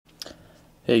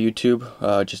Hey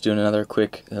YouTube, just doing another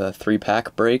quick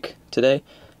 3-pack break today.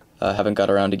 Haven't got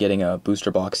around to getting a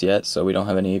booster box yet, so we don't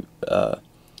have any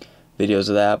videos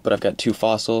of that, but I've got 2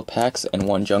 fossil packs and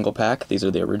 1 jungle pack. These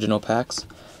are the original packs,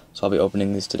 so I'll be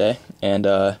opening these today. And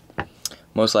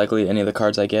most likely any of the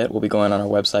cards I get will be going on our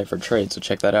website for trade, so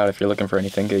check that out if you're looking for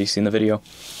anything that you've seen the video.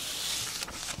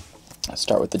 Let's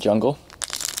start with the jungle.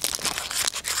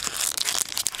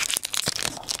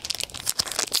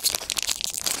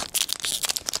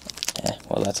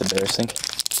 Well, that's embarrassing.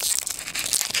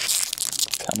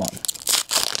 Come on.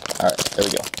 Alright, there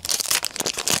we go.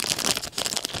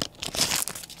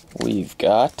 We've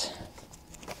got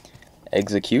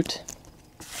Execute,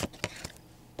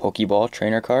 Pokeball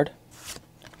Trainer card,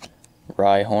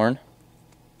 Rhyhorn,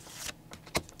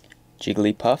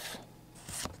 Jigglypuff,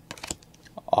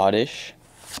 Oddish,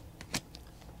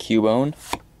 Cubone,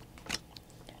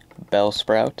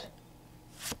 Bellsprout,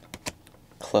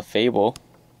 Clefable,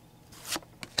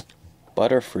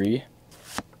 Butterfree,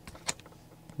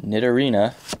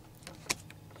 Nidorina,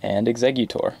 and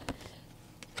Exeggutor.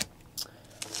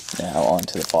 Now on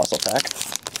to the fossil pack.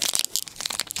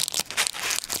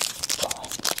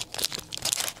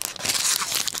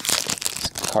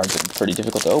 These cards are pretty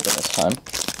difficult to open this time.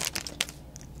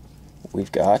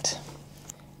 We've got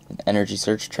an Energy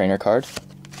Search Trainer card,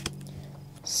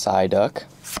 Psyduck,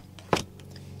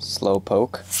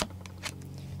 Slowpoke,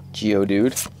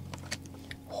 Geodude,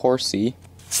 Horsey,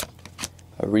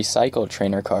 a Recycle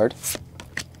Trainer card,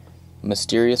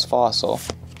 Mysterious Fossil,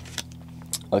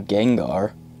 a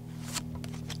Gengar,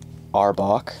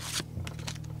 Arbok,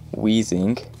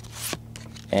 Weezing,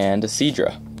 and a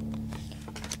Seadra.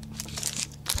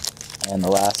 And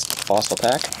the last fossil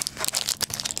pack.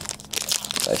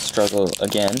 I struggle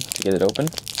again to get it open.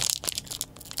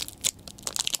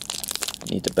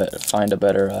 Need to find a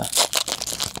better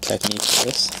technique for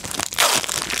this.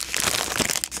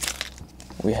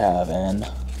 We have an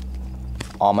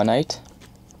Ammonite,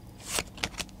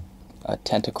 a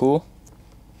Tentacool,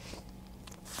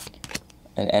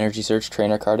 an Energy Search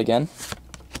Trainer card again,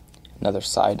 another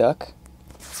Psyduck,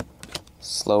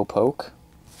 Slowpoke,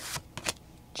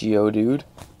 Geodude,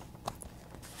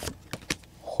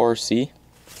 Horsey,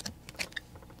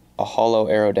 a Holo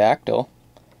Aerodactyl,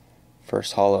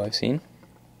 first holo I've seen,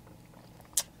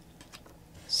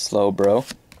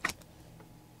 Slowbro,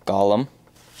 Golem,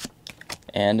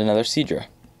 and another Seadra.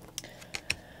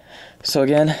 So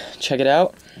again, check it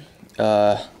out.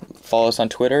 Follow us on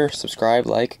Twitter, subscribe,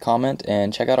 like, comment,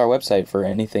 and check out our website for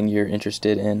anything you're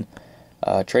interested in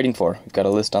trading for. We've got a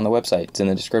list on the website. It's in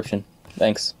the description.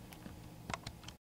 Thanks.